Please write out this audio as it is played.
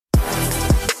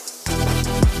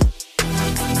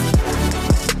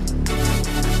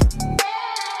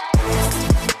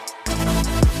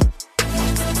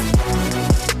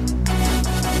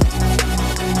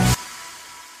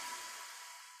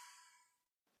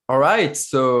All right.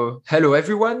 So, hello,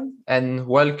 everyone, and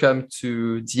welcome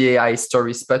to the AI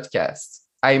Stories podcast.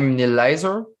 I'm Neil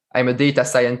Leiser. I'm a data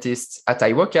scientist at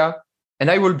iWoka,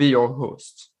 and I will be your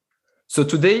host. So,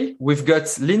 today we've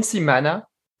got Lindsay Manna,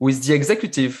 who is the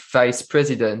Executive Vice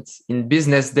President in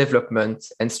Business Development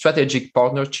and Strategic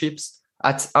Partnerships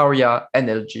at Aria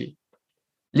NLG.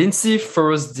 Lindsay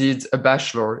first did a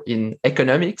bachelor in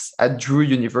economics at Drew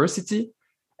University.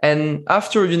 And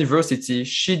after university,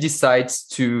 she decides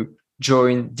to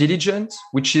join Diligent,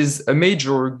 which is a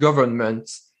major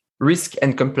government risk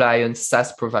and compliance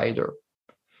SaaS provider.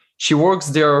 She works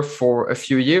there for a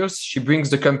few years. She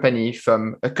brings the company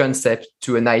from a concept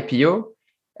to an IPO.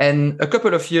 And a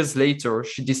couple of years later,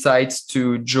 she decides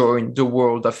to join the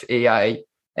world of AI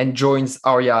and joins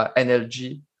Aria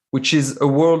NLG, which is a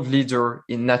world leader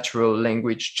in natural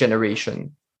language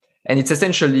generation. And it's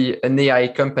essentially an AI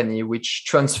company which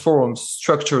transforms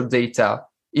structured data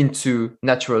into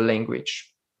natural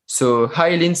language. So,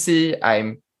 hi, Lindsay.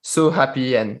 I'm so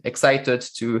happy and excited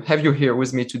to have you here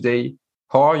with me today.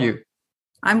 How are you?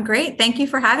 I'm great. Thank you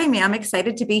for having me. I'm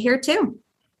excited to be here too.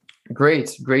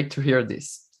 Great to hear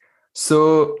this.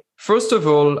 So, first of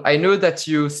all, I know that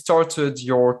you started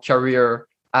your career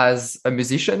as a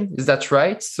musician. Is that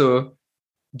right? So,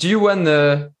 do you want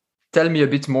to tell me a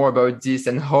bit more about this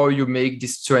and how you make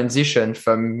this transition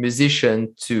from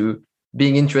musician to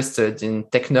being interested in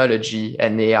technology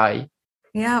and AI?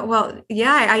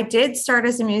 I did start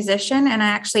as a musician and I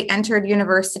actually entered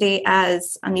university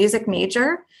as a music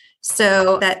major.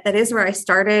 So that is where I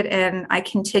started and I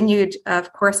continued.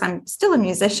 Of course, I'm still a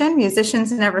musician.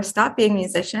 Musicians never stop being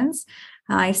musicians.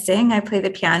 I sing, I play the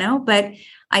piano, but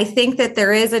I think that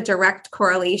there is a direct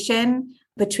correlation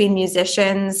between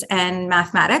musicians and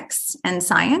mathematics and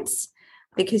science,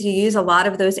 because you use a lot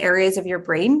of those areas of your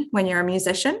brain when you're a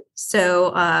musician.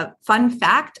 So fun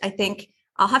fact, I think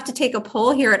I'll have to take a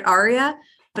poll here at Aria,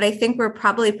 but I think we're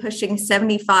probably pushing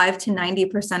 75 to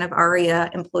 90% of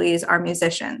Aria employees are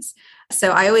musicians.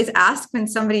 So I always ask when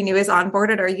somebody new is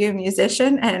onboarded, are you a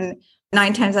musician? And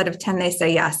 9 times out of 10, they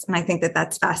say yes. And I think that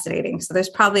that's fascinating. So there's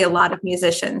probably a lot of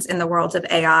musicians in the world of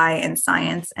AI and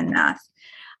science and math.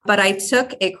 But I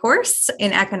took a course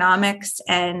in economics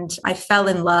and I fell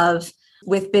in love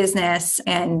with business.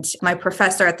 And my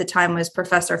professor at the time was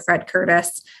Professor Fred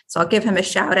Curtis. So I'll give him a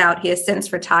shout out. He has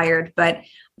since retired, but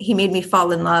he made me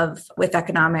fall in love with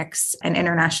economics and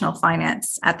international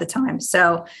finance at the time.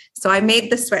 So I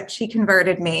made the switch. He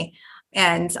converted me.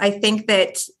 And I think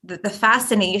that the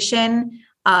fascination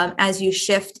as you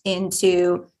shift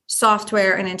into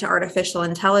software and into artificial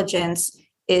intelligence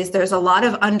is there's a lot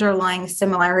of underlying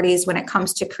similarities when it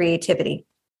comes to creativity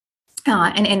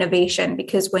and innovation,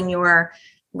 because when you're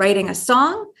writing a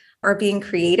song or being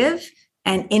creative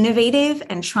and innovative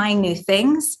and trying new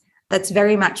things, that's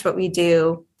very much what we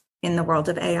do in the world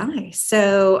of AI.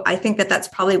 So I think that that's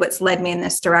probably what's led me in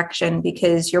this direction,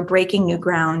 because you're breaking new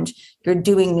ground, you're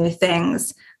doing new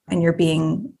things, and you're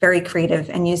being very creative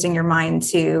and using your mind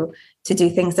to do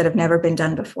things that have never been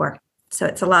done before. So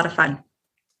it's a lot of fun.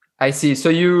 I see. So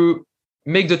you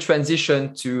make the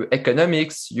transition to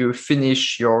economics, you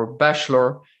finish your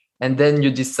bachelor, and then you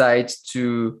decide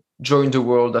to join the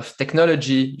world of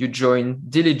technology. You join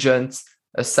Diligent,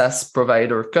 a SaaS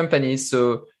provider company.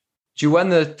 So do you want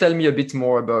to tell me a bit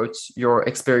more about your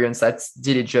experience at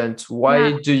Diligent?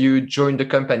 Why do you join the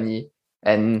company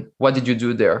and what did you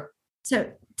do there?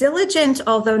 So Diligent,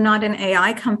 although not an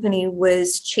AI company,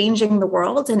 was changing the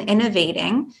world and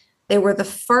innovating. They were the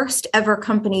first ever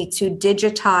company to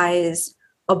digitize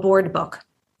a board book.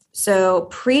 So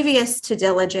previous to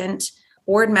Diligent,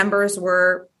 board members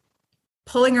were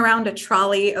pulling around a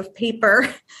trolley of paper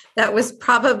that was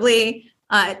probably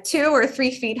 2 or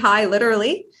 3 feet high,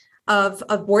 literally, of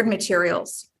board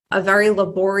materials, a very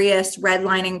laborious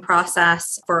redlining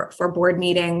process for board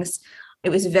meetings. It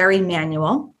was very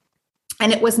manual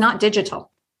and it was not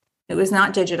digital. It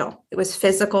was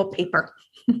physical paper.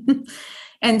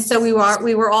 And so we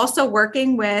were also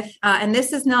working with, and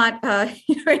this is not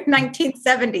in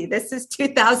 1970. This is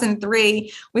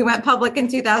 2003. We went public in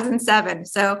 2007.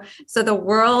 So the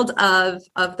world of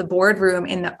the boardroom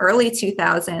in the early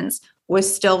 2000s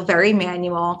was still very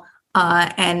manual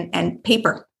and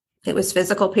paper. It was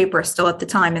physical paper still at the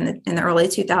time in the early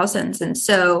 2000s. And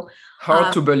so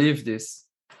hard to believe this.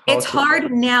 It's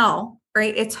hard now,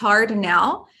 right? It's hard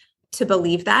now to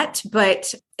believe that.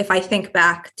 But if I think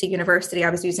back to university, I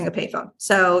was using a payphone.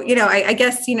 So, I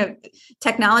guess,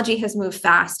 technology has moved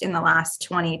fast in the last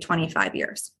 20, 25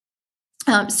 years.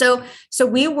 So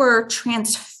we were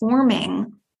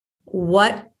transforming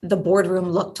what the boardroom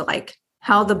looked like,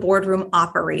 how the boardroom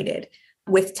operated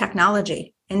with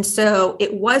technology. And so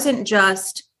it wasn't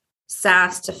just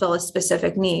SaaS to fill a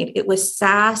specific need. It was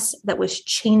SaaS that was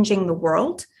changing the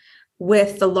world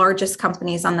with the largest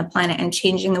companies on the planet and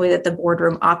changing the way that the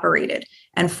boardroom operated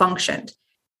and functioned.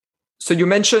 So you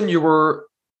mentioned you were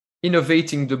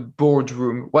innovating the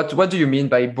boardroom. What do you mean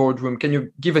by boardroom? Can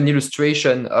you give an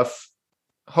illustration of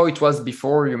how it was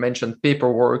before? You mentioned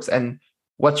Paperworks and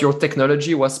what your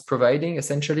technology was providing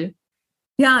essentially.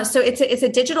 Yeah, so it's a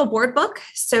digital board book.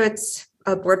 So it's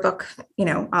a board book,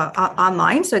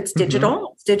 online. So it's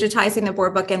digital, It's digitizing the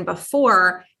board book. And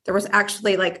before there was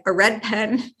actually like a red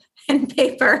pen and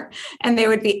paper, and they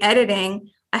would be editing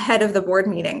ahead of the board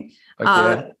meeting.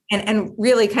 Okay. And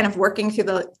really kind of working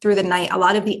through the night. A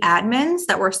lot of the admins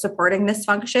that were supporting this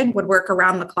function would work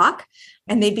around the clock,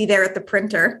 and they'd be there at the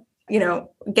printer,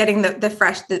 getting the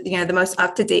fresh, the most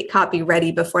up-to-date copy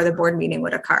ready before the board meeting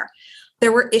would occur.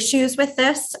 There were issues with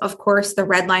this. Of course, the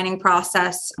redlining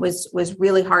process was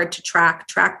really hard to track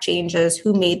changes,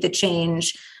 who made the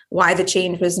change, why the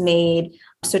change was made.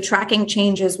 So tracking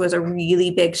changes was a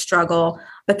really big struggle,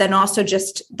 but then also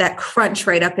just that crunch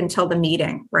right up until the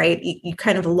meeting, right? You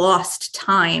kind of lost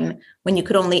time when you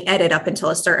could only edit up until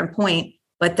a certain point,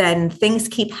 but then things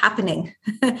keep happening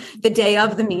the day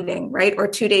of the meeting, right? Or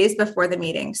 2 days before the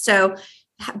meeting. So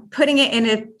putting it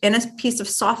in a piece of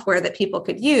software that people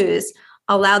could use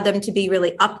allowed them to be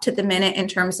really up to the minute in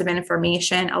terms of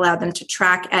information, allowed them to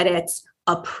track edits,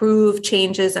 approve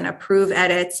changes and approve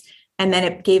edits. And then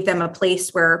it gave them a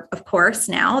place where, of course,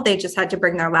 now they just had to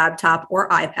bring their laptop or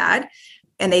iPad,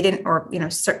 and they didn't, or,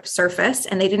 Surface,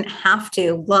 and they didn't have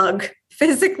to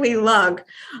physically lug,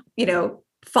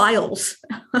 files,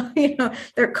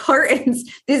 their cartons.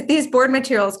 These board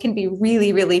materials can be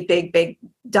really, really big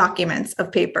documents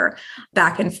of paper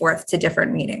back and forth to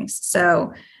different meetings.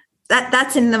 So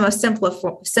that's in the most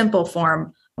simple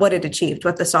form what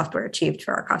the software achieved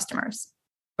for our customers.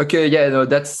 Okay, yeah, no,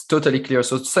 that's totally clear.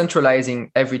 So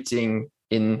centralizing everything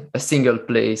in a single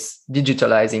place,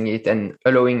 digitalizing it, and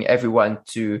allowing everyone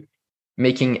to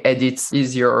making edits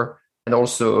easier, and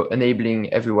also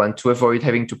enabling everyone to avoid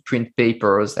having to print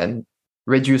papers and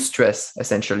reduce stress,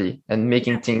 essentially, and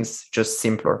making things just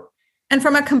simpler. And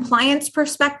from a compliance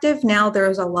perspective, now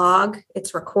there's a log.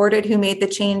 It's recorded who made the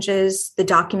changes. The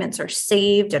documents are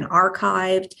saved and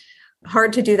archived.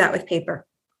 Hard to do that with paper.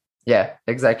 Yeah,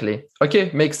 exactly.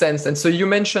 Okay, makes sense. And so you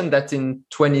mentioned that in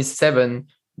 2017,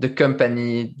 the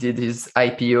company did his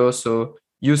IPO. So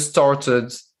you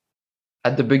started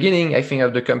at the beginning, I think,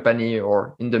 of the company,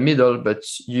 or in the middle, but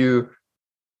you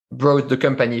brought the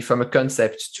company from a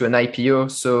concept to an IPO.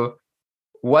 So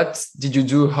what did you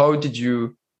do? How did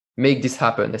you make this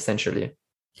happen, essentially?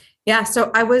 Yeah, so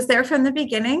I was there from the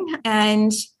beginning,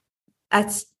 and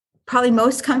that's probably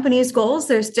most companies' goals.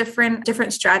 There's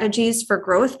different strategies for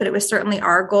growth, but it was certainly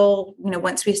our goal,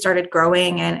 once we started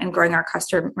growing and growing our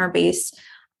customer base,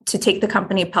 to take the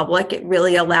company public. It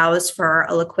really allows for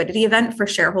a liquidity event for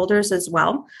shareholders as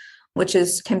well, which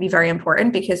can be very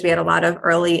important because we had a lot of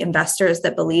early investors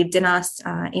that believed in us,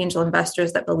 angel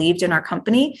investors that believed in our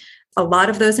company. A lot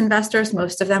of those investors,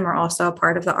 most of them are also a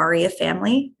part of the ARIA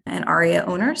family and ARIA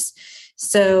owners.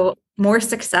 So more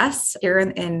success here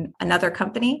in another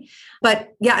company.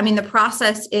 But yeah, the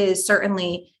process is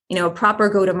certainly, a proper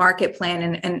go-to-market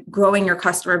plan and growing your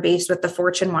customer base with the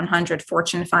Fortune 100,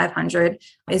 Fortune 500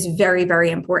 is very, very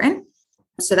important.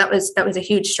 So that was a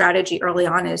huge strategy early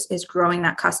on is growing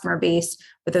that customer base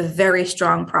with a very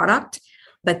strong product.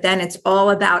 But then it's all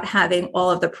about having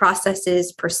all of the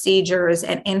processes, procedures,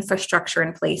 and infrastructure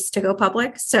in place to go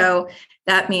public. So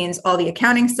that means all the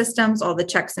accounting systems, all the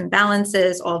checks and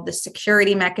balances, all of the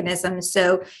security mechanisms.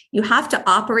 So you have to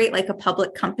operate like a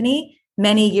public company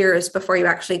many years before you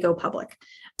actually go public.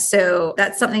 So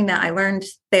that's something that I learned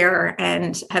there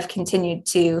and have continued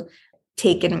to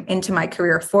take into my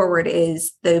career forward,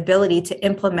 is the ability to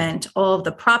implement all of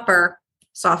the proper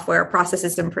software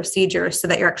processes and procedures so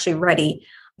that you're actually ready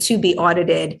to be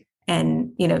audited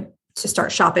and, to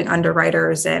start shopping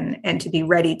underwriters and to be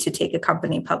ready to take a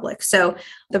company public. So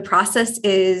the process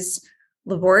is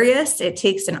laborious. It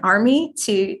takes an army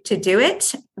to do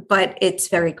it, but it's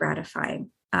very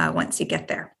gratifying once you get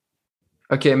there.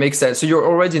 Okay, makes sense. So you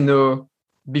already know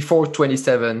before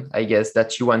 27, I guess,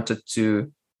 that you wanted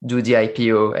to do the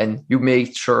IPO and you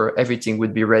made sure everything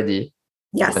would be ready.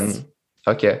 Yes.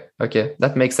 Okay,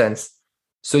 that makes sense.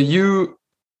 So you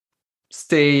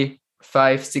stay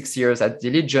 5-6 years at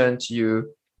Diligent,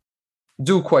 you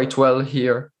do quite well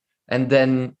here. And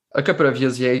then a couple of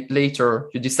years later,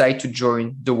 you decide to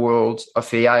join the world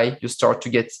of AI. You start to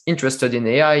get interested in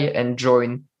AI and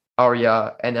join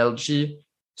ARIA NLG.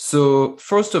 So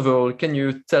first of all, can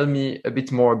you tell me a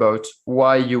bit more about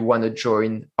why you want to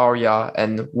join Arya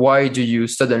and why do you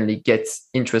suddenly get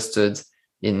interested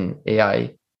in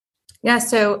AI? Yeah,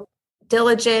 so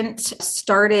Diligent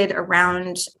started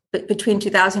around between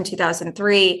 2000 and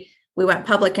 2003. We went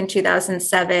public in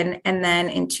 2007. And then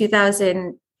in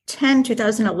 2010,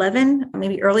 2011,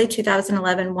 maybe early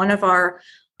 2011, one of our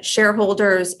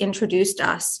shareholders introduced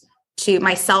us to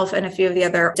myself and a few of the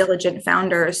other Diligent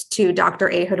founders to Dr.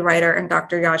 Ehud Reiter and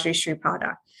Dr. Yaji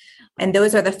Sripada. And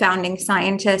those are the founding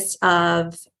scientists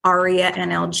of ARIA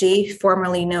NLG,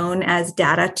 formerly known as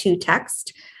Data to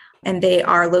Text. And they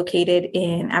are located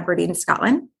in Aberdeen,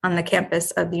 Scotland, on the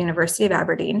campus of the University of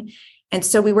Aberdeen. And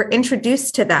so we were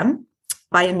introduced to them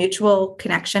by a mutual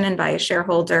connection and by a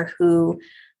shareholder who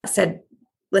said,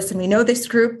 listen, we know this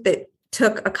group that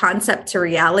took a concept to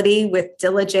reality with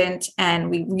Diligent, and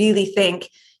we really think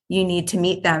you need to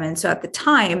meet them. And so at the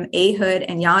time, Ehud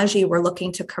and Yaji were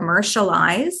looking to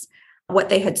commercialize what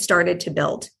they had started to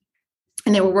build.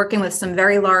 And they were working with some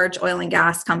very large oil and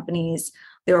gas companies.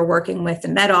 They were working with the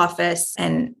Med Office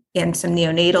and in some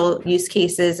neonatal use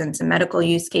cases and some medical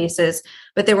use cases,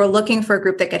 but they were looking for a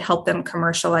group that could help them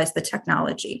commercialize the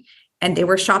technology. And they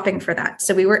were shopping for that.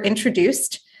 So we were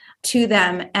introduced to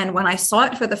them. And when I saw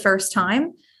it for the first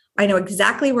time, I know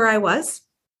exactly where I was.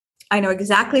 I know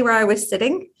exactly where I was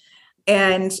sitting.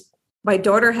 And my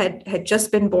daughter had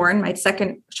just been born, my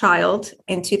second child,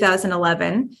 in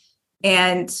 2011.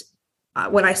 And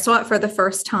when I saw it for the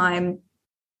first time,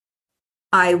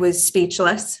 I was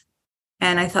speechless.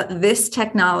 And I thought, this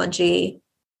technology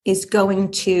is going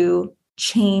to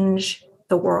change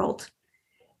the world.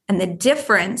 And the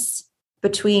difference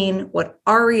between what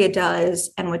Arya does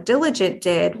and what Diligent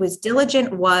did was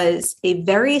Diligent was a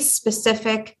very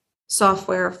specific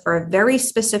software for a very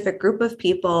specific group of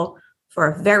people for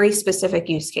a very specific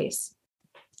use case.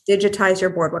 Digitize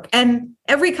your boardwalk. And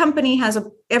every company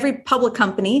every public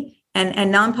company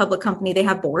and non-public company, they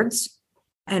have boards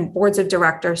and boards of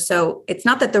directors. So it's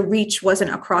not that the reach wasn't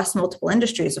across multiple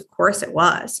industries. Of course it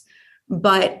was.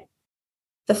 But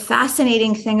the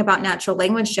fascinating thing about natural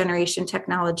language generation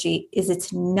technology is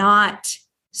it's not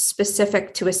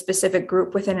specific to a specific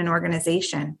group within an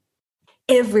organization.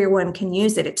 Everyone can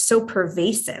use it. It's so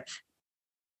pervasive,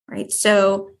 right?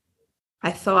 So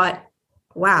I thought,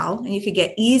 wow, and you could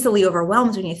get easily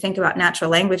overwhelmed when you think about natural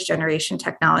language generation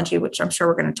technology, which I'm sure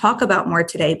we're going to talk about more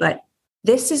today, but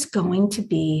this is going to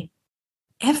be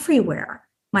everywhere.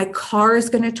 My car is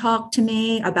going to talk to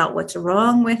me about what's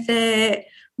wrong with it.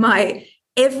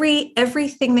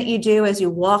 Everything that you do as you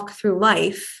walk through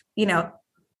life,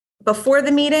 before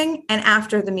the meeting and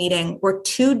after the meeting were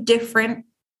two different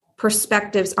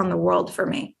perspectives on the world for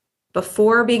me.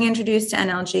 Before being introduced to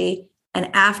NLG and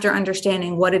after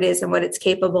understanding what it is and what it's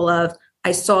capable of,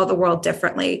 I saw the world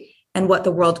differently and what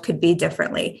the world could be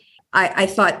differently. I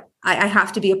thought, I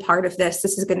have to be a part of this.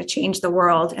 This is going to change the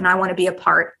world. And I want to be a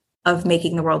part of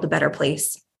making the world a better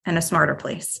place and a smarter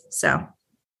place. So.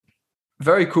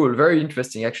 Very cool. Very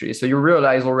interesting, actually. So you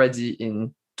realize already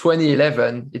in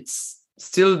 2011, it's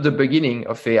still the beginning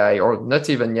of AI, or not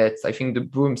even yet. I think the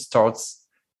boom starts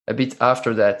a bit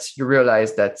after that. You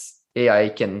realize that AI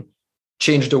can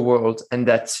change the world and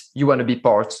that you want to be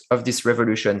part of this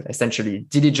revolution. Essentially,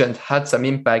 Diligent had some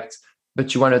impact,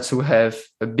 but you wanted to have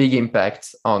a big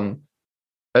impact on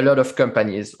a lot of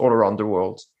companies all around the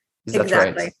world. Is that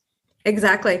right?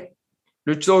 Exactly.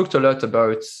 You talked a lot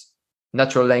about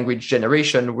natural language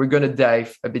generation. We're going to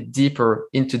dive a bit deeper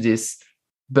into this.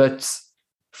 But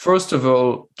first of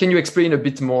all, can you explain a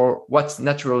bit more what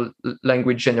natural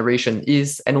language generation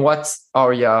is and what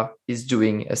Arya is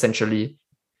doing essentially?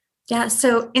 Yeah,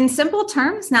 so in simple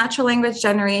terms, natural language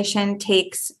generation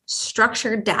takes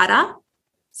structured data,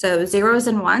 so zeros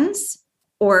and ones,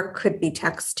 or could be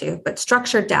text too, but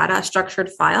structured data, a structured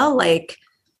file like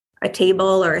a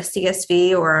table or a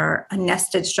CSV or a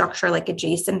nested structure like a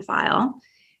JSON file,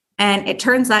 and it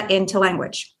turns that into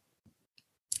language.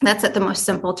 That's at the most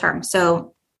simple term.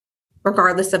 So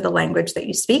regardless of the language that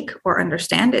you speak or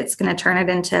understand, it's going to turn it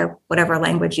into whatever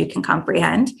language you can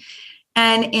comprehend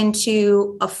and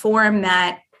into a form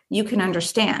that you can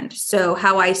understand. So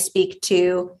how I speak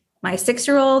to my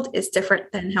 6-year-old is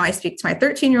different than how I speak to my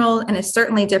 13-year-old, and is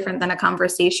certainly different than a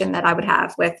conversation that I would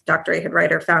have with Dr. Ehud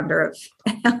Reiter, founder of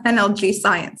NLG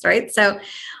Science, right? So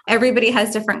everybody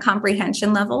has different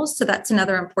comprehension levels. So that's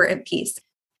another important piece.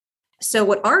 So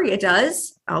what Arya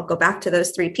does, I'll go back to those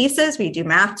 3 pieces. We do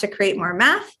math to create more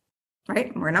math,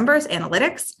 right? More numbers,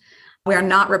 analytics. We are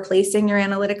not replacing your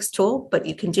analytics tool, but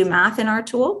you can do math in our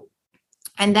tool.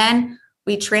 And then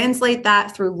we translate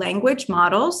that through language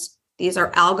models. These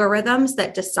are algorithms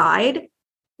that decide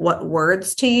what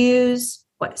words to use,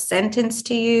 what sentence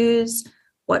to use,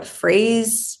 what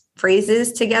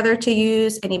phrases together to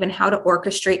use, and even how to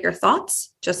orchestrate your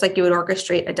thoughts, just like you would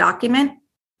orchestrate a document,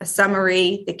 a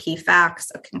summary, the key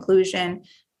facts, a conclusion,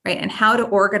 right? And how to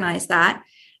organize that.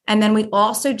 And then we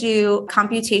also do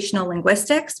computational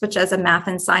linguistics, which as a math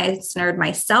and science nerd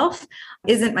myself,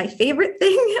 isn't my favorite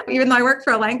thing, even though I work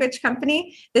for a language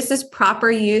company. This is proper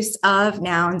use of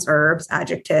nouns, verbs,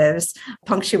 adjectives,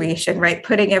 punctuation, right?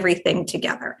 Putting everything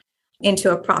together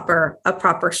into a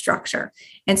proper structure.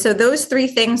 And so those three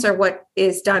things are what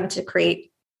is done to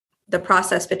create the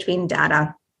process between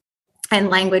data and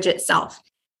language itself.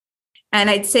 And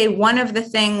I'd say one of the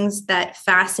things that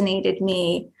fascinated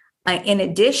me, in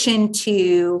addition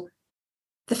to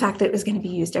the fact that it was going to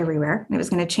be used everywhere and it was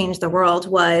going to change the world,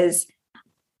 was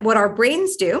what our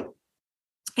brains do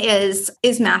is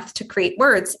math to create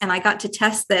words. And I got to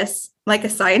test this like a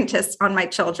scientist on my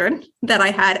children that I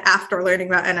had after learning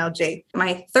about NLG.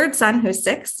 My third son, who's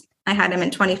 6, I had him in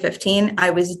 2015.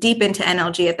 I was deep into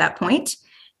NLG at that point,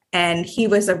 and he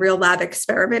was a real lab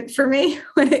experiment for me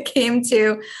when it came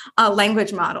to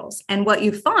language models. And what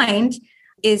you find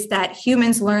is that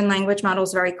humans learn language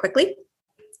models very quickly,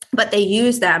 but they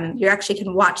use them. You actually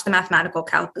can watch the mathematical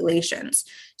calculations.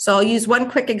 So I'll use one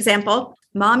quick example.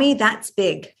 Mommy, that's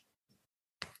big.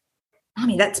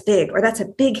 Mommy, that's big, or that's a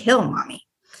big hill, mommy.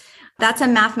 That's a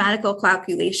mathematical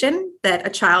calculation that a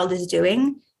child is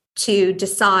doing to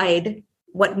decide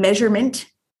what measurement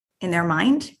in their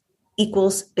mind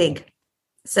equals big.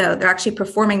 So they're actually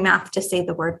performing math to say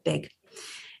the word big.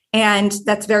 And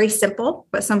that's very simple,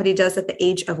 what somebody does at the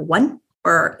age of 1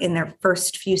 or in their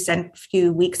first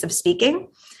few weeks of speaking.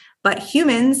 But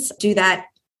humans do that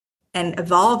and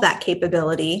evolve that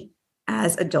capability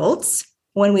as adults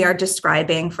when we are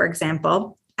describing, for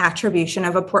example, attribution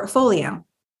of a portfolio.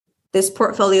 This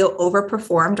portfolio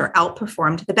overperformed or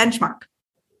outperformed the benchmark.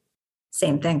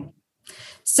 Same thing.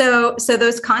 So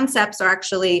those concepts are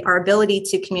actually our ability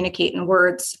to communicate in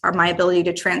words, or my ability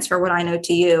to transfer what I know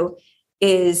to you,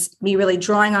 is me really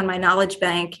drawing on my knowledge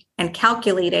bank and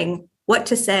calculating what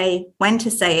to say, when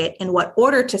to say it, in what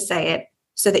order to say it,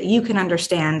 so that you can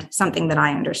understand something that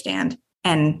I understand.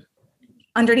 And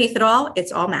underneath it all,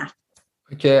 it's all math.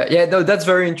 Okay. Yeah, no, that's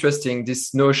very interesting.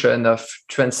 This notion of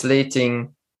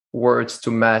translating words to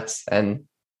math, and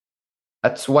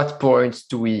at what point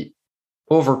do we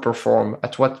overperform?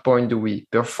 At what point do we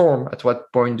perform? At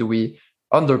what point do we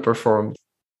underperform?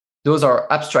 Those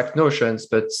are abstract notions,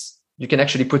 but you can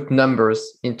actually put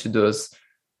numbers into those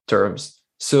terms.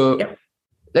 So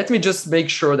Let me just make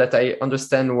sure that I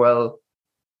understand well.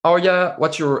 Arya,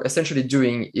 what you're essentially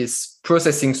doing is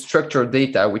processing structured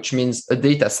data, which means a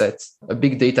data set, a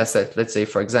big data set, let's say,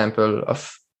 for example,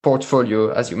 of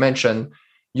portfolio, as you mentioned.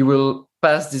 You will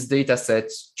pass this data set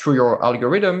through your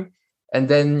algorithm, and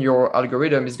then your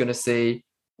algorithm is going to say,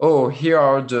 oh, here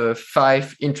are the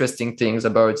 5 interesting things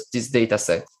about this data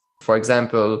set. For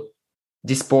example,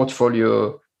 this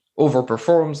portfolio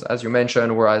overperforms, as you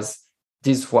mentioned, whereas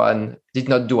this one did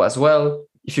not do as well.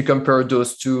 If you compare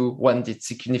those two, one did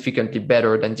significantly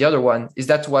better than the other one. Is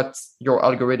that what your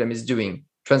algorithm is doing?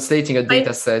 Translating a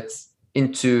data set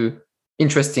into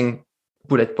interesting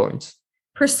bullet points?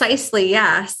 Precisely,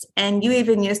 yes. And you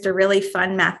even used a really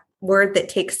fun math word that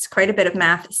takes quite a bit of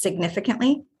math: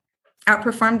 significantly.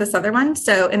 Outperformed this other one.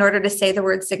 So in order to say the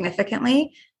word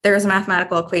significantly, there is a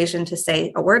mathematical equation to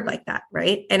say a word like that,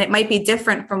 right? And it might be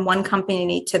different from one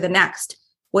company to the next.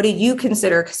 What do you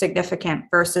consider significant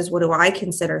versus what do I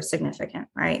consider significant,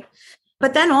 right?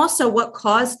 But then also what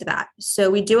caused that? So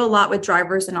we do a lot with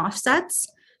drivers and offsets.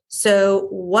 So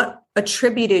what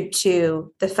attributed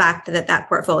to the fact that that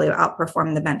portfolio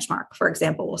outperformed the benchmark? For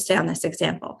example, we'll stay on this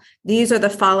example. These are the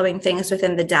following things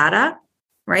within the data,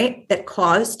 right, that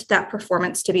caused that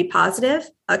performance to be positive,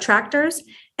 attractors.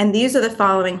 And these are the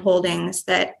following holdings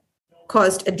that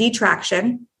caused a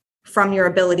detraction from your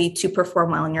ability to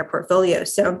perform well in your portfolio.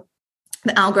 So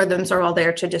the algorithms are all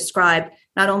there to describe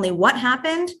not only what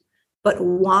happened, but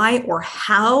why or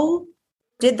how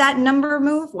did that number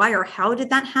move? Why or how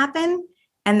did that happen?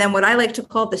 And then what I like to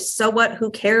call the so what, who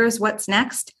cares, what's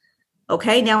next?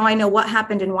 Okay, now I know what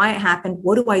happened and why it happened.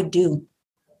 What do I do?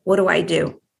 What do I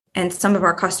do? And some of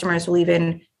our customers will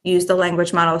even use the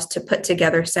language models to put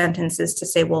together sentences to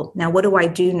say, well, now what do I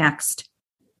do next?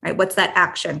 Right? What's that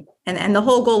action? And the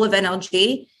whole goal of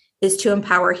NLG is to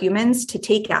empower humans to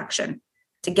take action,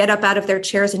 to get up out of their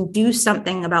chairs and do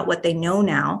something about what they know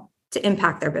now to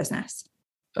impact their business.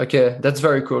 Okay, that's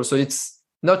very cool. So it's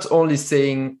not only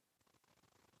saying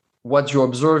what you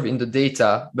observe in the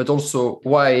data, but also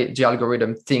why the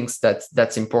algorithm thinks that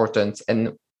that's important.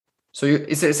 And so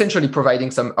it's essentially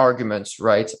providing some arguments,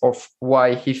 right, of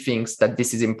why he thinks that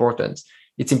this is important.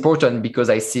 It's important because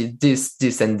I see this,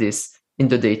 this, and this in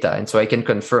the data. And so I can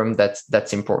confirm that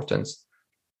that's important.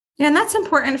 Yeah, and that's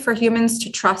important for humans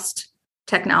to trust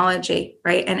technology,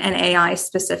 right? And AI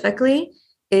specifically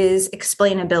is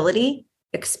explainability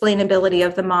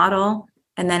of the model,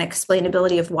 and then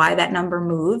explainability of why that number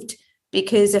moved.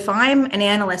 Because if I'm an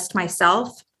analyst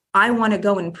myself, I want to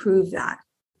go and prove that,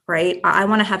 right? I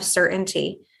want to have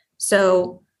certainty.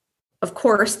 So, of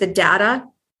course, the data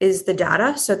is the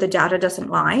data. So the data doesn't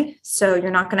lie. So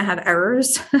you're not going to have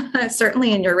errors,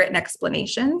 certainly in your written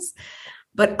explanations.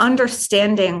 But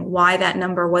understanding why that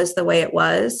number was the way it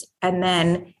was, and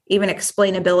then even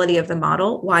explainability of the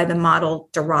model, why the model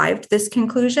derived this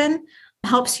conclusion,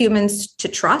 helps humans to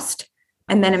trust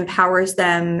and then empowers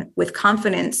them with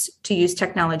confidence to use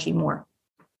technology more.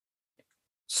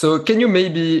 So can you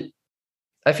maybe,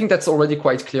 I think that's already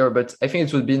quite clear, but I think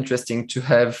it would be interesting to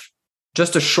have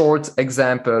just a short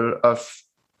example of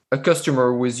a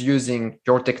customer who is using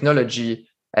your technology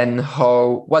and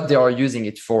what they are using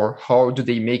it for. How do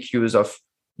they make use of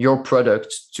your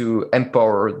product to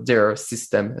empower their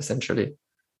system, essentially?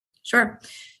 Sure.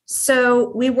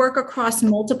 So we work across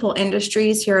multiple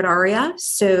industries here at Aria.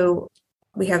 So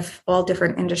we have all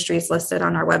different industries listed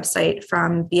on our website,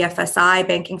 from BFSI,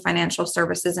 banking, financial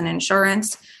services, and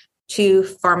insurance, to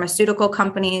pharmaceutical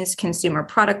companies, consumer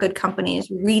product good companies,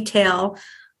 retail,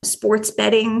 sports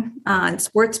betting, and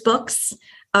sports books,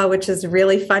 which is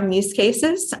really fun use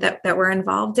cases that we're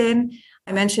involved in.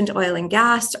 I mentioned oil and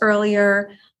gas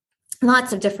earlier.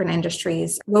 Lots of different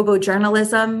industries,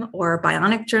 robo-journalism, or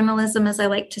bionic journalism, as I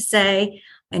like to say,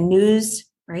 and news,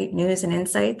 right? News and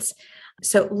insights.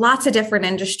 So lots of different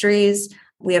industries.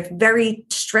 We have very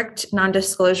strict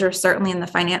non-disclosure, certainly in the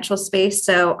financial space.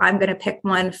 So I'm going to pick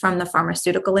one from the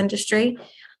pharmaceutical industry.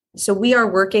 So we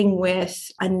are working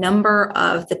with a number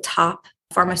of the top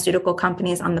pharmaceutical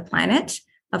companies on the planet.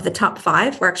 Of the top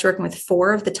 5, we're actually working with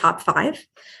 4 of the top 5,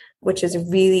 which is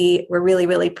we're really,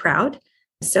 really proud.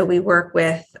 So we work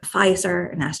with Pfizer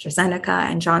and AstraZeneca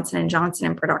and Johnson & Johnson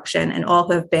in production, and all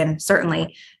who have been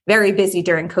certainly very busy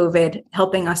during COVID,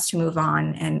 helping us to move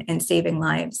on and saving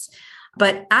lives.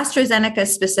 But AstraZeneca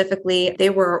specifically, they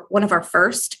were one of our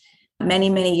first many,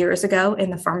 many years ago in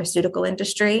the pharmaceutical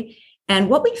industry. And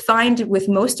what we find with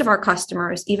most of our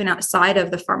customers, even outside of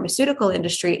the pharmaceutical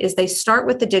industry, is they start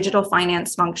with the digital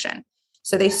finance function.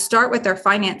 So they start with their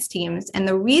finance teams. And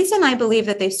the reason I believe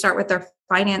that they start with their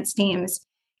finance teams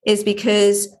is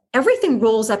because everything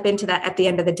rolls up into that at the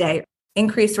end of the day,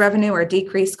 increase revenue or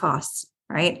decrease costs,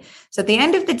 right? So at the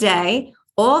end of the day,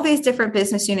 all these different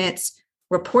business units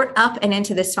report up and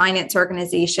into this finance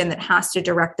organization that has to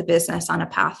direct the business on a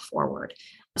path forward.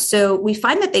 So we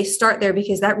find that they start there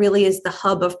because that really is the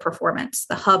hub of performance,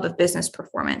 the hub of business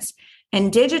performance.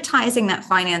 And digitizing that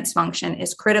finance function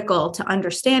is critical to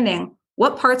understanding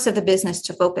what parts of the business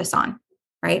to focus on,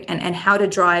 right? And how to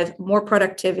drive more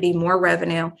productivity, more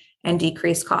revenue, and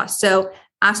decrease costs. So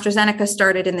AstraZeneca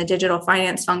started in the digital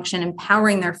finance function,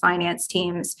 empowering their finance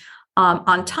teams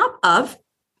on top of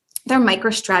their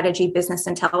MicroStrategy business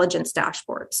intelligence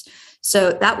dashboards.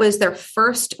 So that was their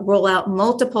first rollout,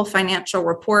 multiple financial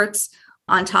reports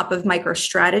on top of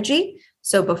MicroStrategy.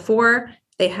 So before,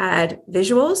 they had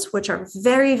visuals, which are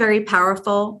very, very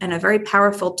powerful and a very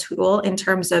powerful tool in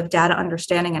terms of data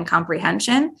understanding and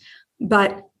comprehension.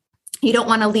 But you don't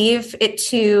want to leave it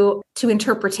to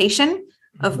interpretation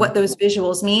of what those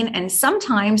visuals mean. And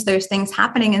sometimes there's things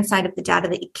happening inside of the data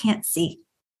that you can't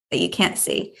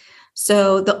see.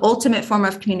 So the ultimate form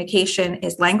of communication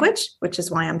is language, which is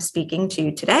why I'm speaking to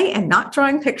you today and not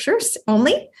drawing pictures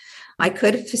only. I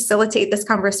could facilitate this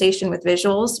conversation with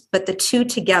visuals, but the two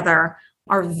together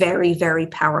are very, very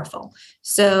powerful.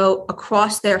 So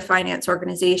across their finance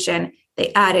organization,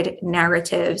 they added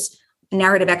narrative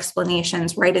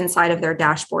explanations right inside of their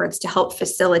dashboards to help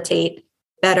facilitate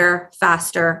better,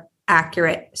 faster,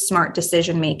 accurate, smart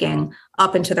decision-making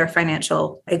up into their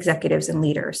financial executives and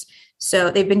leaders.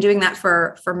 So they've been doing that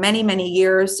for many, many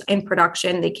years in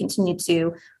production. They continue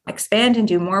to expand and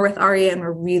do more with Aria, and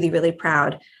we're really, really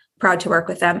proud to work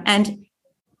with them. And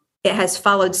it has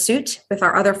followed suit with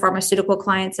our other pharmaceutical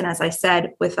clients. And as I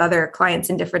said, with other clients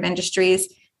in different industries.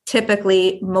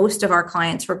 Typically, most of our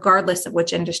clients, regardless of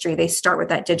which industry, they start with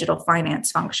that digital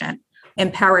finance function,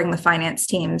 empowering the finance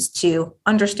teams to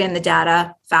understand the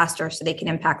data faster so they can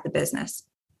impact the business.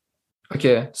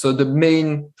 Okay, so the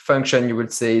main function you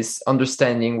would say is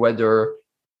understanding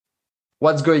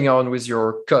what's going on with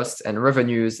your costs and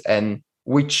revenues and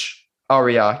which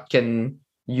area can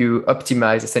you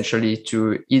optimize essentially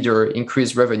to either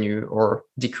increase revenue or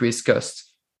decrease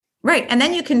costs. Right. And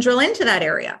then you can drill into that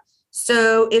area.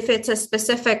 So if it's a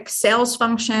specific sales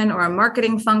function or a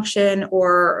marketing function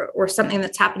or something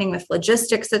that's happening with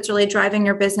logistics that's really driving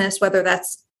your business, whether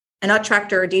that's an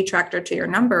attractor or detractor to your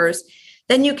numbers,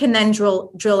 then you can then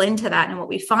drill into that. And what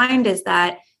we find is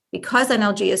that because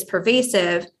NLG is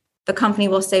pervasive, the company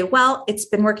will say, well, it's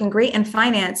been working great in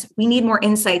finance. We need more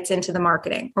insights into the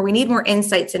marketing, or we need more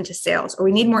insights into sales, or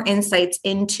we need more insights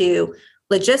into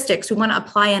logistics. We want to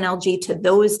apply NLG to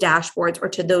those dashboards or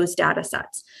to those data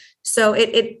sets. So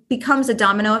it becomes a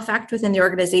domino effect within the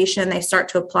organization. They start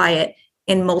to apply it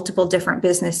in multiple different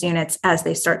business units as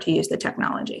they start to use the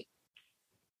technology.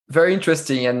 Very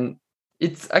interesting. And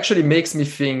it actually makes me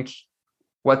think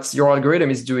what your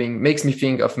algorithm is doing makes me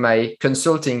think of my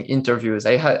consulting interviews.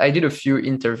 I did a few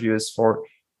interviews for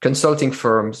consulting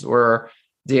firms where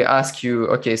they ask you,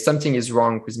 okay, something is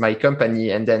wrong with my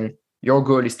company. And then your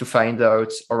goal is to find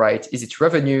out, all right, is it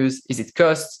revenues? Is it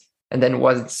costs? And then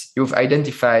once you've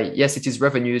identified, yes, it is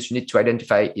revenues, you need to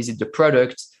identify, is it the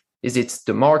product? Is it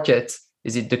the market?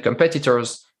 Is it the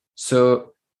competitors?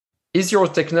 So is your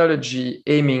technology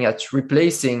aiming at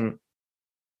replacing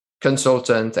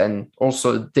consultant and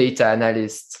also data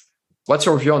analysts? What's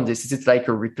your view on this? Is it like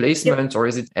a replacement or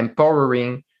is it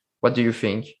empowering? What do you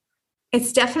think?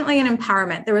 It's definitely an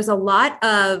empowerment. There was a lot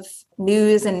of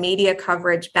news and media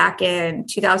coverage back in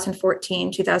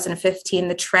 2014, 2015.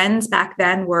 The trends back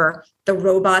then were the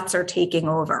robots are taking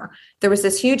over. There was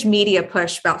this huge media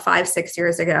push about 5-6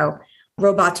 years ago.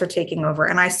 Robots are taking over.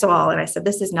 And I saw and I said,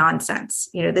 this is nonsense.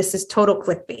 This is total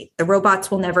clickbait. The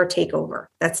robots will never take over.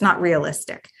 That's not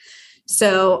realistic.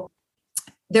 So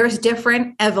there's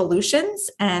different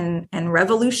evolutions and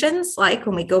revolutions, like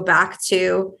when we go back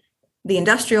to the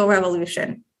Industrial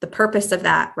Revolution, the purpose of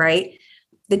that, right?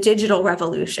 The digital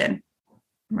revolution,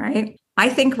 right? I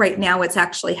think right now what's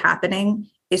actually happening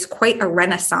is quite a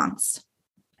renaissance,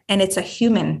 and it's a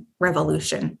human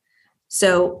revolution.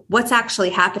 So what's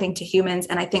actually happening to humans,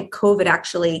 and I think COVID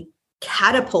actually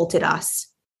catapulted us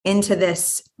into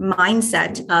this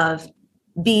mindset of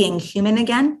being human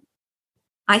again.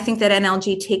 I think that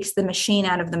NLG takes the machine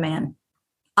out of the man.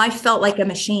 I felt like a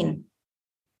machine.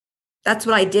 That's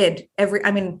what I did.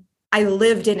 I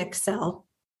lived in Excel.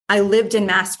 I lived in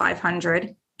Mass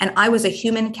 500, and I was a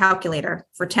human calculator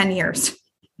for 10 years.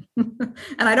 And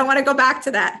I don't want to go back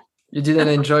to that. You didn't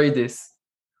enjoy this?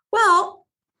 Well,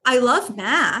 I love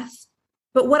math,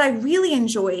 but what I really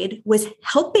enjoyed was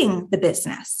helping the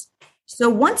business. So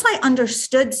once I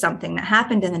understood something that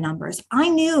happened in the numbers, I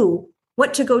knew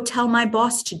what to go tell my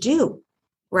boss to do,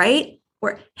 right?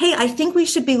 Or, hey, I think we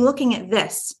should be looking at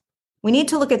this. We need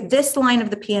to look at this line of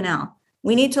the P&L.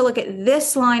 We need to look at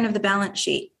this line of the balance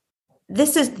sheet.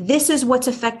 This is what's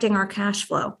affecting our cash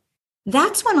flow.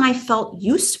 That's when I felt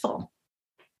useful.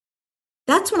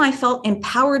 That's when I felt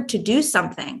empowered to do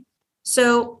something.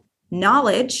 So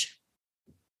knowledge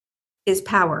is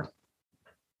power.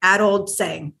 That old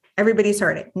saying, everybody's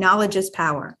heard it. Knowledge is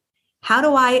power. How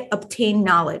do I obtain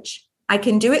knowledge? I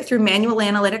can do it through manual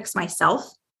analytics myself,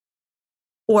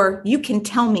 or you can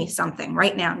tell me something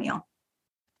right now, Neil.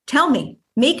 Tell me,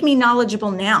 make me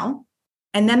knowledgeable now,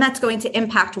 and then that's going to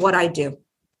impact what I do.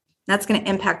 That's going to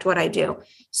impact what I do.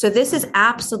 So this is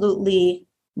absolutely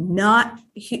not,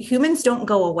 humans don't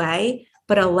go away,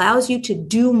 but allows you to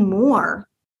do more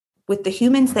with the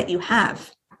humans that you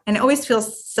have. And it always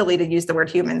feels silly to use the word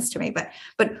humans to me, but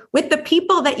with the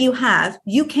people that you have,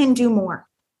 you can do more.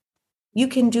 You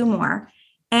can do more.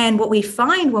 And what we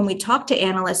find when we talk to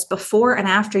analysts before and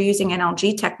after using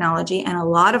NLG technology, and a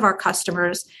lot of our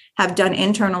customers have done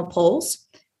internal polls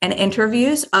and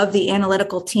interviews of the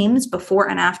analytical teams before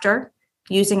and after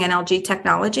using NLG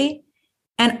technology,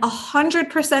 and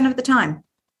 100% of the time,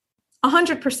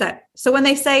 100%. So when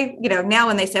they say, now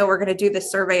when they say, oh, we're going to do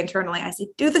this survey internally, I say,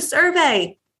 do the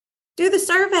survey. Do the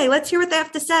survey. Let's hear what they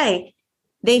have to say.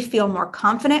 They feel more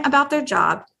confident about their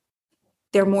job.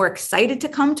 They're more excited to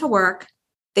come to work.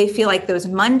 They feel like those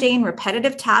mundane,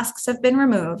 repetitive tasks have been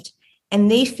removed, and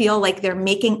they feel like they're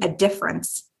making a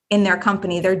difference in their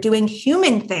company. They're doing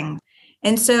human things.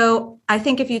 And so I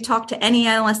think if you talk to any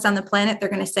analyst on the planet, they're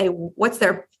going to say what's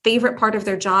their favorite part of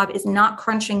their job is not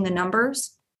crunching the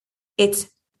numbers. It's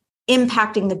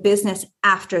impacting the business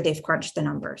after they've crunched the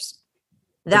numbers.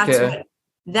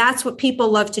 That's what people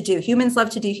love to do. Humans love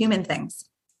to do human things.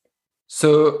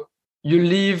 So you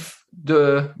leave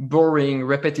the boring,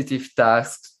 repetitive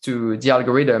tasks to the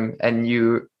algorithm, and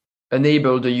you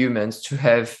enable the humans to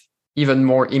have even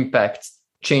more impact,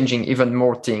 changing even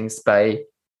more things by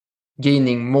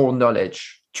gaining more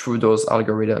knowledge through those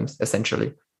algorithms,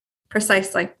 essentially.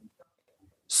 Precisely.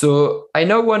 So I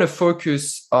now want to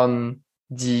focus on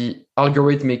the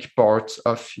algorithmic part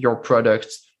of your product.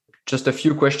 Just a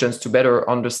few questions to better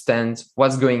understand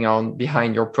what's going on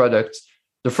behind your product.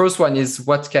 The first one is,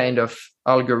 what kind of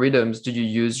algorithms do you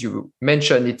use? You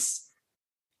mentioned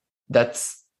that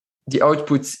the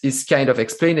output is kind of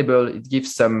explainable. It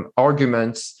gives some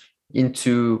arguments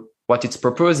into what it's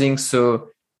proposing. So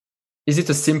is it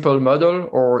a simple model,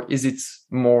 or is it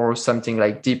more something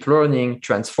like deep learning,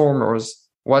 transformers?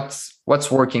 What's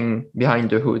working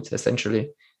behind the hood, essentially?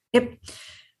 Yep.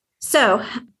 So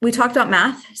we talked about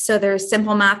math. So there's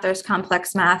simple math, there's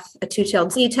complex math, a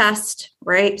two-tailed z-test,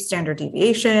 right? Standard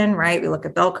deviation, right? We look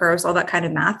at bell curves, all that kind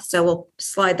of math. So we'll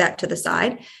slide that to the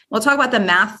side. We'll talk about the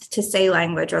math to say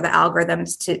language, or the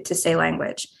algorithms to say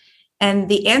language. And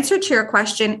the answer to your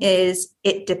question is,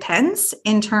 it depends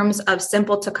in terms of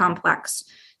simple to complex.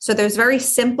 So there's very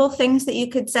simple things that you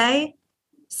could say.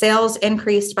 Sales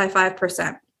increased by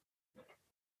 5%.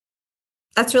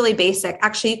 That's really basic.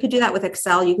 Actually, you could do that with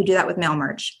Excel. You could do that with mail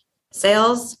merge.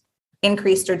 Sales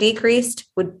increased or decreased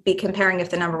would be comparing if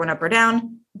the number went up or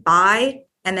down, by,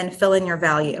 and then fill in your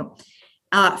value.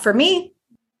 For me,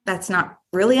 that's not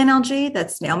really NLG.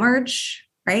 That's mail merge,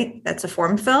 right? That's a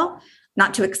form fill.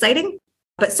 Not too exciting.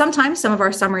 But sometimes some of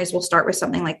our summaries will start with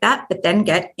something like that, but then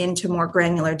get into more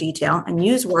granular detail and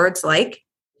use words like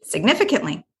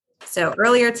significantly. So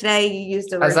earlier today, you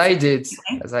used the word As I did.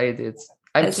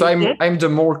 I'm the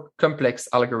more complex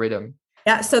algorithm.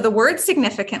 Yeah. So the word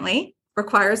significantly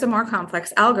requires a more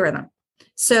complex algorithm.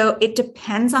 So it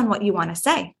depends on what you want to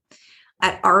say.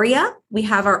 At ARIA, we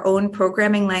have our own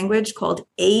programming language called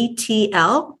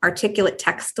ATL, Articulate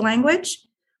Text Language.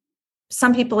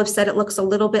 Some people have said it looks a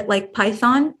little bit like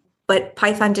Python, but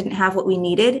Python didn't have what we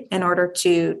needed in order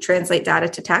to translate data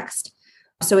to text.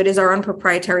 So it is our own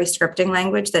proprietary scripting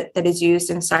language that is used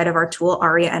inside of our tool,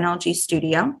 ARIA NLG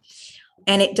Studio.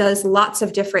 And it does lots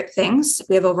of different things.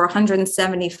 We have over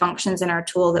 170 functions in our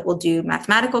tool that will do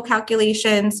mathematical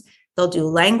calculations. They'll do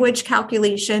language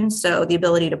calculations. So the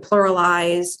ability to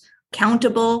pluralize.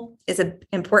 Countable is an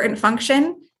important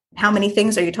function. How many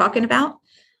things are you talking about?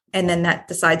 And then that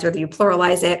decides whether you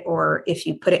pluralize it or if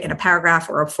you put it in a paragraph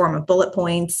or a form of bullet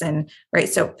points. And right.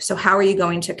 So how are you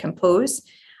going to compose?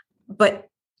 But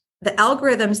the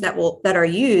algorithms that are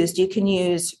used, you can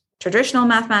use traditional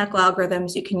mathematical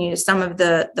algorithms. You can use some of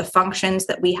the functions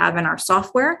that we have in our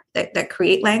software that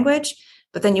create language.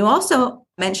 But then you also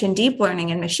mentioned deep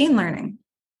learning and machine learning,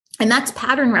 and that's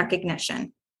pattern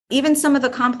recognition. Even some of the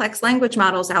complex language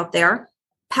models out there,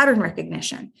 pattern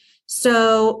recognition.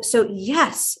 So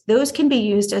yes, those can be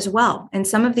used as well. In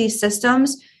some of these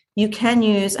systems, you can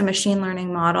use a machine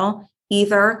learning model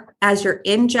either as you're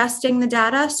ingesting the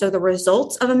data. So the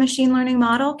results of a machine learning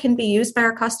model can be used by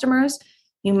our customers.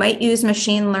 You might use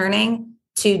machine learning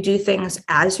to do things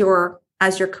as you're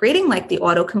creating, like the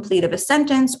autocomplete of a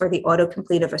sentence or the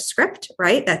autocomplete of a script,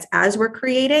 right? That's as we're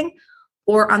creating.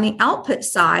 Or on the output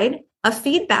side, a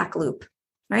feedback loop,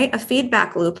 right? A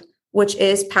feedback loop, which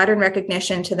is pattern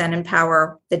recognition to then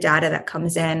empower the data that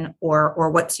comes in or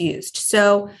what's used.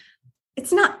 So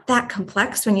it's not that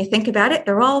complex when you think about it.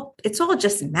 It's all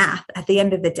just math at the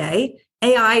end of the day.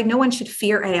 AI, no one should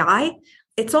fear AI.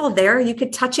 It's all there. You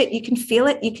could touch it. You can feel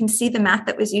it. You can see the math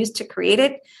that was used to create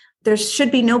it. There should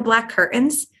be no black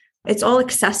curtains. It's all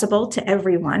accessible to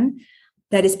everyone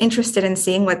that is interested in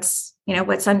seeing what's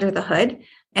under the hood.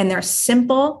 And there's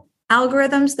simple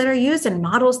algorithms that are used and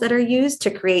models that are used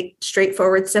to create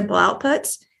straightforward, simple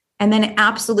outputs. And then it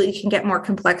absolutely can get more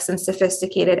complex and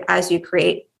sophisticated as you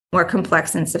create more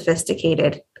complex and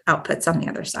sophisticated outputs on the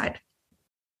other side.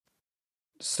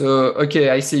 So, okay,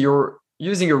 I see you're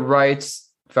using a wide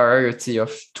variety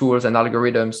of tools and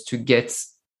algorithms to get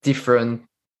different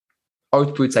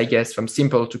outputs, I guess, from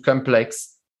simple to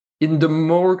complex. In the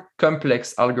more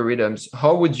complex algorithms,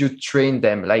 how would you train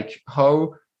them? Like,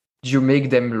 how do you make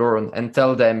them learn and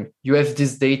tell them, you have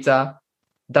this data,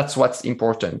 that's what's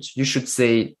important. You should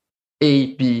say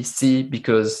A, B, C,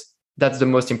 because that's the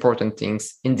most important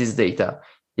things in this data.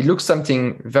 It looks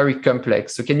something very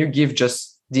complex. So can you give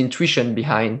just the intuition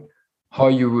behind how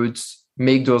you would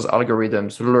make those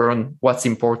algorithms learn what's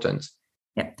important?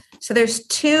 Yeah. So there's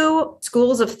two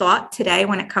schools of thought today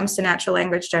when it comes to natural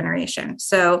language generation.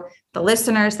 So the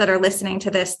listeners that are listening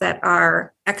to this that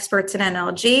are experts in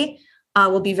NLG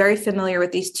will be very familiar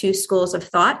with these two schools of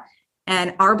thought.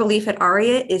 And our belief at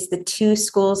ARIA is the two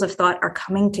schools of thought are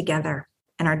coming together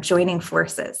and are joining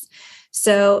forces.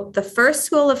 So the first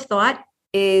school of thought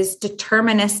is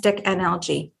deterministic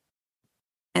NLG.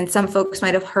 And some folks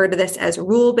might have heard of this as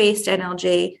rule-based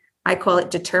NLG. I call it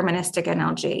deterministic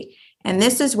NLG. And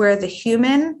this is where the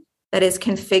human that is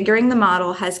configuring the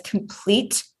model has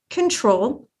complete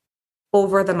control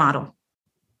over the model.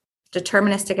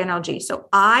 Deterministic NLG. So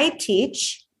I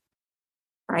teach,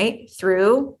 right,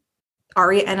 through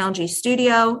ARIA NLG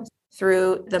Studio,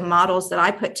 through the models that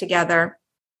I put together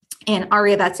in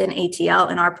ARIA, that's in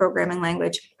ATL, in our programming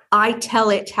language. I tell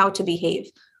it how to behave.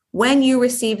 When you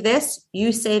receive this,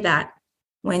 you say that.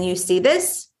 When you see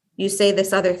this, you say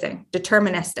this other thing.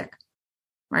 Deterministic,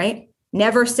 right?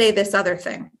 Never say this other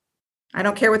thing. I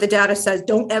don't care what the data says.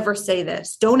 Don't ever say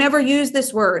this. Don't ever use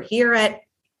this word. Here at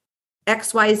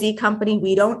XYZ company,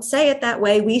 we don't say it that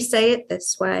way. We say it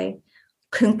this way.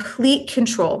 Complete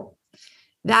control.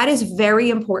 That is very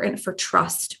important for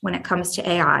trust when it comes to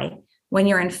AI. When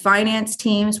you're in finance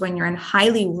teams, when you're in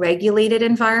highly regulated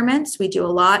environments, we do a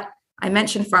lot. I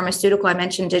mentioned pharmaceutical, I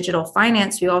mentioned digital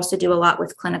finance. We also do a lot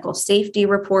with clinical safety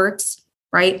reports,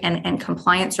 right? And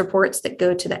compliance reports that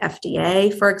go to the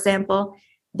FDA, for example.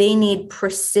 They need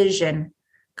precision,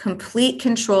 complete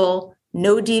control,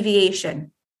 no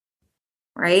deviation,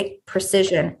 right?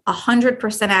 Precision,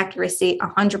 100% accuracy,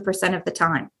 100% of the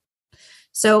time.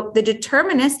 So the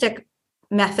deterministic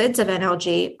methods of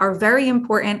NLG are very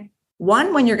important.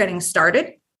 One, when you're getting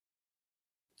started,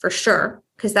 for sure,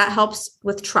 because that helps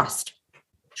with trust,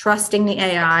 trusting the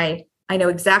AI. I know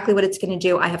exactly what it's going to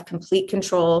do. I have complete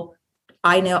control.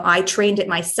 I know I trained it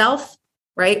myself,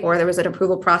 right? Or there was an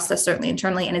approval process, certainly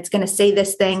internally, and it's going to say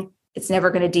this thing. It's never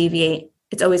going to deviate.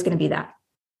 It's always going to be that.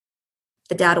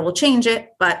 The data will change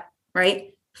it, but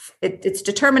right, it's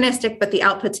deterministic, but the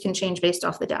outputs can change based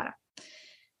off the data.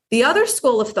 The other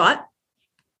school of thought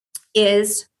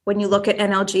is when you look at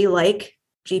NLG like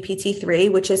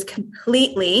GPT-3, which is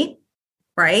completely,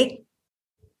 right,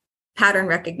 pattern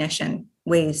recognition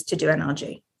ways to do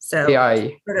NLG. So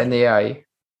AI and AI.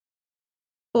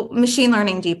 Well, machine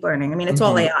learning, deep learning. I mean, it's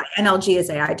all AI. NLG is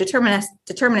AI.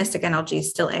 Deterministic NLG is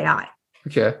still AI.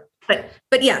 Okay.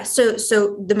 But yeah, so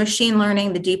the machine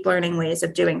learning, the deep learning ways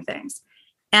of doing things.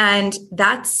 And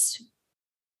that's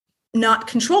not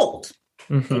controlled.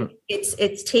 Mm-hmm.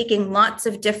 It's taking lots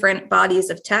of different bodies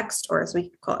of text, or as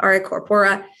we call ARIA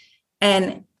corpora,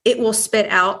 and it will spit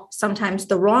out sometimes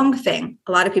the wrong thing.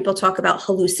 A lot of people talk about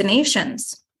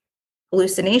hallucinations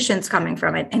coming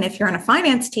from it. And if you're on a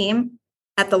finance team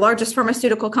at the largest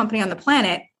pharmaceutical company on the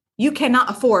planet, you cannot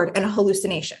afford a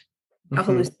hallucination.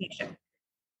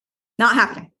 Not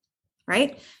happening,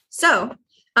 right? So,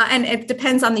 and it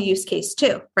depends on the use case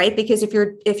too, right? Because if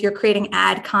you're creating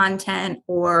ad content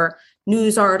or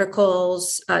news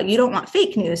articles, you don't want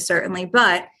fake news, certainly,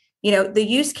 but the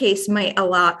use case might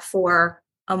allow for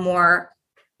a more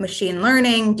machine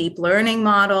learning, deep learning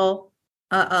model,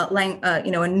 a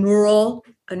neural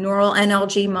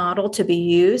NLG model to be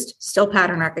used. Still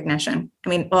pattern recognition. I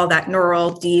mean, all that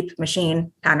neural, deep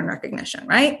machine pattern recognition,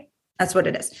 right? That's what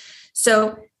it is.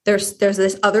 So there's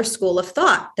this other school of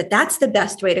thought that that's the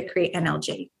best way to create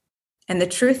NLG. And the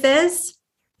truth is,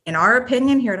 in our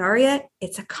opinion here at ARIA,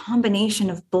 it's a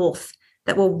combination of both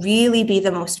that will really be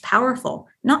the most powerful,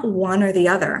 not one or the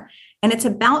other. And it's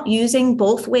about using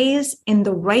both ways in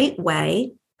the right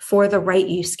way for the right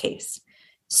use case.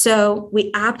 So we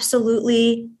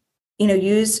absolutely,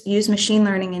 use machine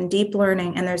learning and deep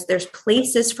learning, and there's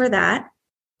places for that,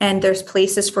 and there's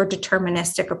places for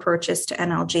deterministic approaches to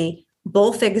NLG.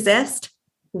 Both exist.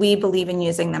 We believe in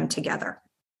using them together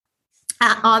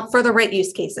for the right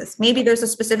use cases. Maybe there's a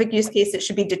specific use case that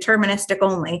should be deterministic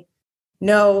only.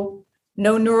 No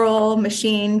neural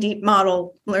machine deep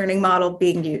learning model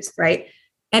being used, right?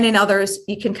 And in others,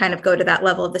 you can kind of go to that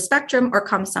level of the spectrum or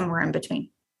come somewhere in between.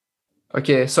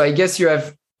 Okay, so I guess you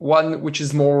have one which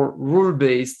is more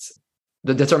rule-based,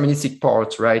 the deterministic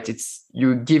part, right? It's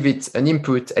you give it an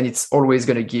input and it's always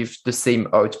going to give the same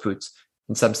output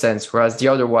in some sense, whereas the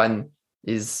other one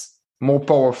is more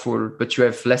powerful, but you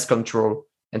have less control.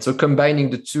 And so combining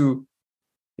the two,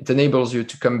 it enables you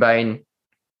to combine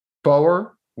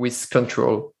power with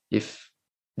control, if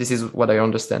this is what I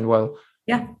understand well.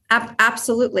 Yeah,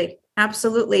 absolutely.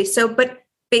 So, but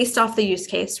based off the use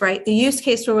case, right? The use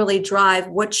case will really drive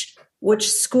which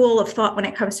school of thought when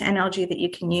it comes to NLG that you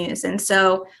can use. And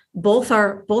so both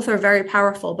are very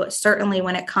powerful, but certainly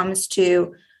when it comes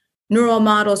to neural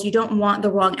models, you don't want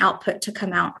the wrong output to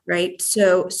come out, right?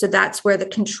 So that's where the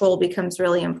control becomes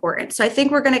really important. So I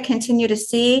think we're going to continue to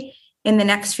see in the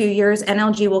next few years,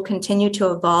 NLG will continue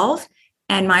to evolve.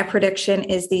 And my prediction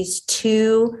is these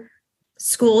two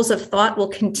schools of thought will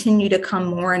continue to come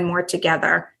more and more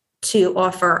together to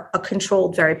offer a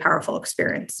controlled, very powerful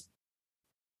experience.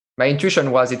 my intuition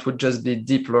was it would just be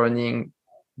deep learning,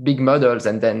 big models.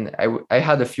 And then I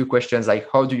had a few questions like,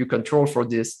 how do you control for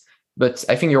this? But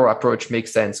I think your approach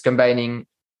makes sense, combining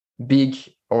big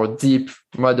or deep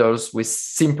models with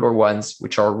simpler ones,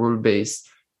 which are rule-based,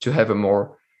 to have a more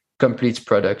complete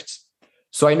product.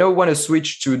 So I now want to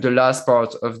switch to the last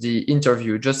part of the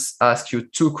interview, just ask you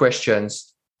two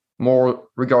questions more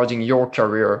regarding your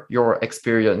career, your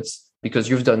experience, because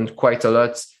you've done quite a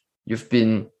lot. You've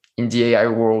been in the AI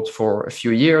world for a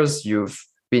few years. You've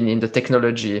been in the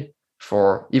technology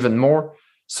for even more.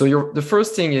 So the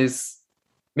first thing is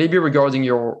maybe regarding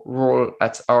your role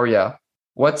at Aria.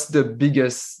 What's the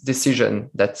biggest decision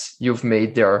that you've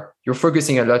made there? You're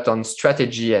focusing a lot on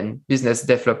strategy and business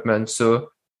development. So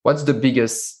what's the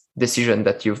biggest decision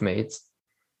that you've made?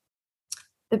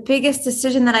 The biggest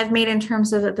decision that I've made in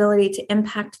terms of ability to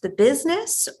impact the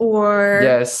business, or?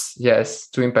 Yes,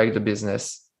 to impact the business.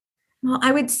 Well,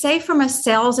 I would say from a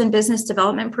sales and business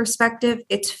development perspective,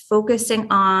 it's focusing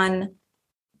on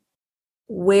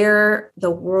where the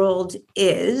world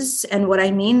is. And what I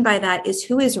mean by that is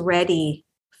who is ready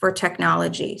for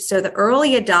technology. So the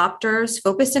early adopters,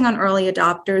 focusing on early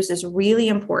adopters is really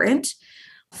important.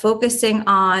 Focusing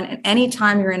on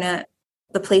anytime you're in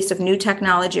the place of new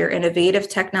technology or innovative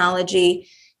technology,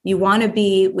 you want to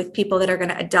be with people that are going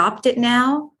to adopt it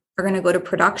now, are going to go to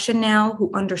production now,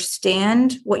 who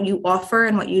understand what you offer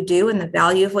and what you do and the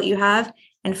value of what you have,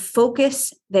 and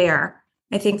focus there.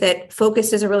 I think that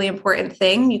focus is a really important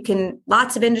thing.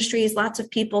 Lots of industries, lots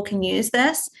of people can use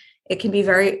this. It can be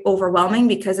very overwhelming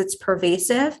because it's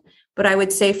pervasive. But I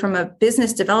would say from a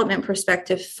business development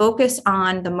perspective, focus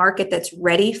on the market that's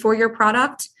ready for your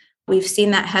product. We've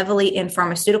seen that heavily in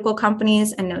pharmaceutical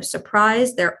companies, and no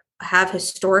surprise, there have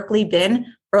historically been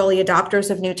early adopters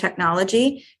of new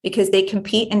technology because they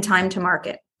compete in time to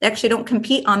market. They actually don't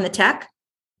compete on the tech.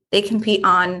 They compete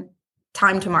on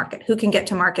time to market, who can get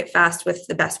to market fast with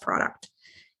the best product.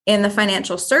 In the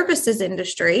financial services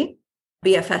industry,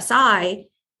 BFSI,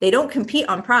 they don't compete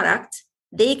on product.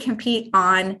 They compete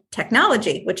on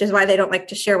technology, which is why they don't like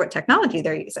to share what technology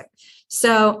they're using.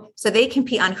 So they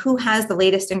compete on who has the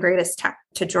latest and greatest tech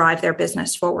to drive their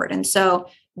business forward. And so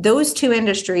those two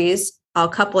industries, I'll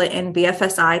couple it in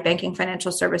BFSI, banking,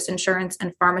 financial service, insurance,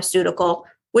 and pharmaceutical,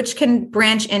 which can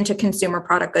branch into consumer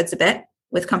product goods a bit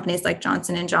with companies like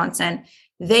Johnson & Johnson.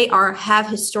 They have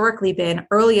historically been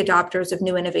early adopters of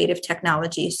new innovative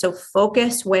technology. So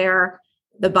focus where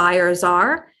the buyers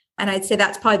are. And I'd say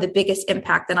that's probably the biggest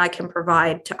impact that I can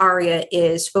provide to Aria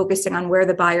is focusing on where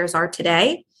the buyers are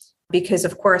today, because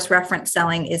of course, reference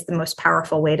selling is the most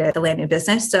powerful way to land new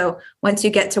business. So once you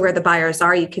get to where the buyers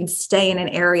are, you can stay in an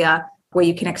area where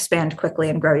you can expand quickly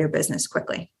and grow your business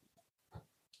quickly.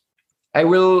 I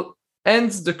will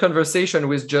end the conversation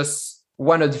with just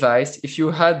one advice. If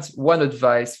you had one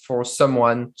advice for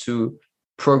someone to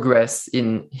progress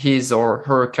in his or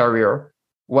her career,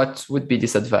 what would be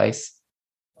this advice?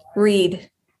 Read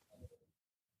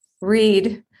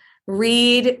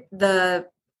the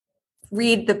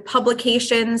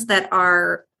publications that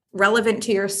are relevant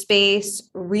to your space.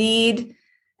 Read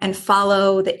and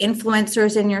follow the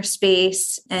influencers in your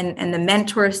space and the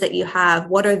mentors that you have.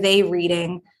 What are they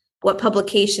reading? What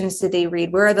publications do they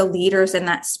read? Where are the leaders in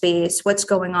that space? What's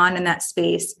going on in that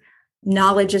space?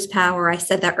 Knowledge is power. I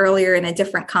said that earlier in a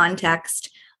different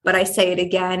context, but I say it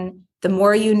again. The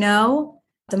more you know,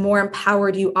 the more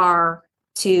empowered you are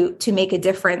to make a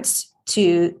difference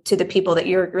to the people that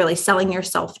you're really selling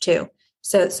yourself to.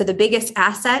 So the biggest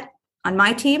asset on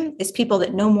my team is people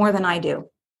that know more than I do.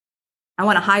 I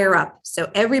want to hire up.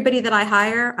 So everybody that I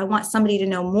hire, I want somebody to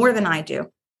know more than I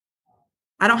do.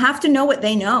 I don't have to know what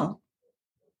they know,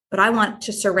 but I want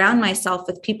to surround myself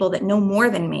with people that know more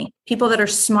than me, people that are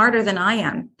smarter than I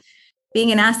am.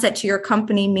 Being an asset to your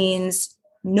company means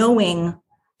knowing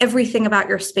everything about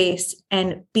your space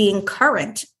and being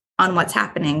current on what's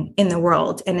happening in the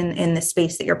world and in the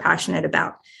space that you're passionate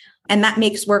about. And that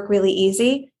makes work really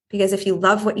easy because if you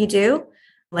love what you do,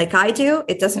 like I do,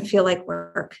 it doesn't feel like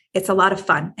work. It's a lot of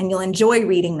fun and you'll enjoy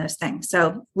reading those things.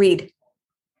 So read.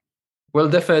 We'll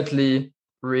definitely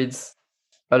read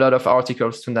a lot of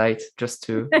articles tonight just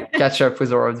to catch up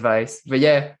with our advice. But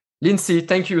yeah, Lindsay,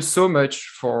 thank you so much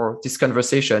for this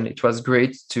conversation. It was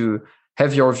great to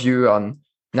have your view on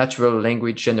natural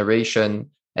language generation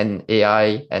and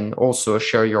AI and also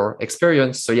share your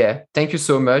experience. So yeah, thank you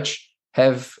so much.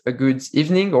 Have a good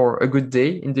evening or a good day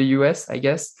in the US, I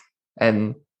guess.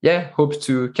 And yeah, hope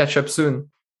to catch up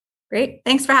soon. Great.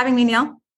 Thanks for having me, Neil.